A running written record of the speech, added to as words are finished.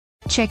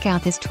Check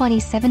out this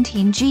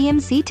 2017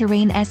 GMC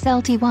Terrain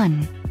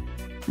SLT-1.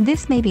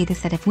 This may be the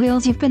set of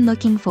wheels you've been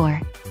looking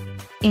for.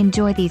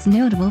 Enjoy these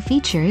notable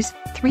features: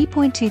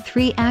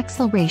 3.23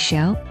 axle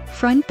ratio,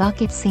 front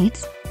bucket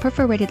seats,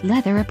 perforated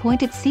leather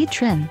appointed seat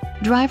trim,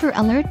 driver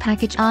alert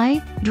package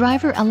I,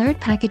 driver alert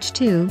package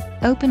 2,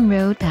 open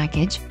road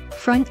package,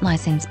 front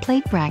license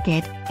plate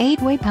bracket,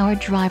 8-way power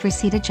driver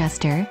seat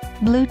adjuster,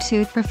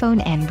 Bluetooth for phone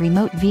and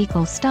remote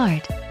vehicle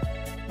start.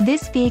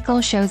 This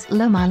vehicle shows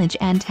low mileage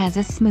and has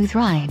a smooth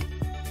ride.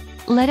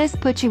 Let us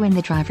put you in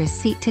the driver's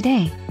seat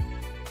today.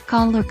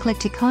 Call or click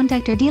to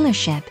contact our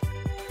dealership.